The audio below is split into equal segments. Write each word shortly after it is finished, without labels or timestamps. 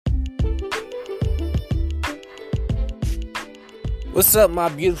What's up, my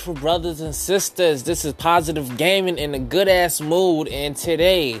beautiful brothers and sisters? This is Positive Gaming in a good ass mood, and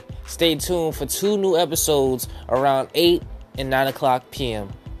today, stay tuned for 2 new episodes around 8 and 9 o'clock p.m.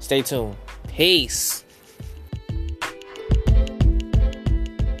 Stay tuned. Peace.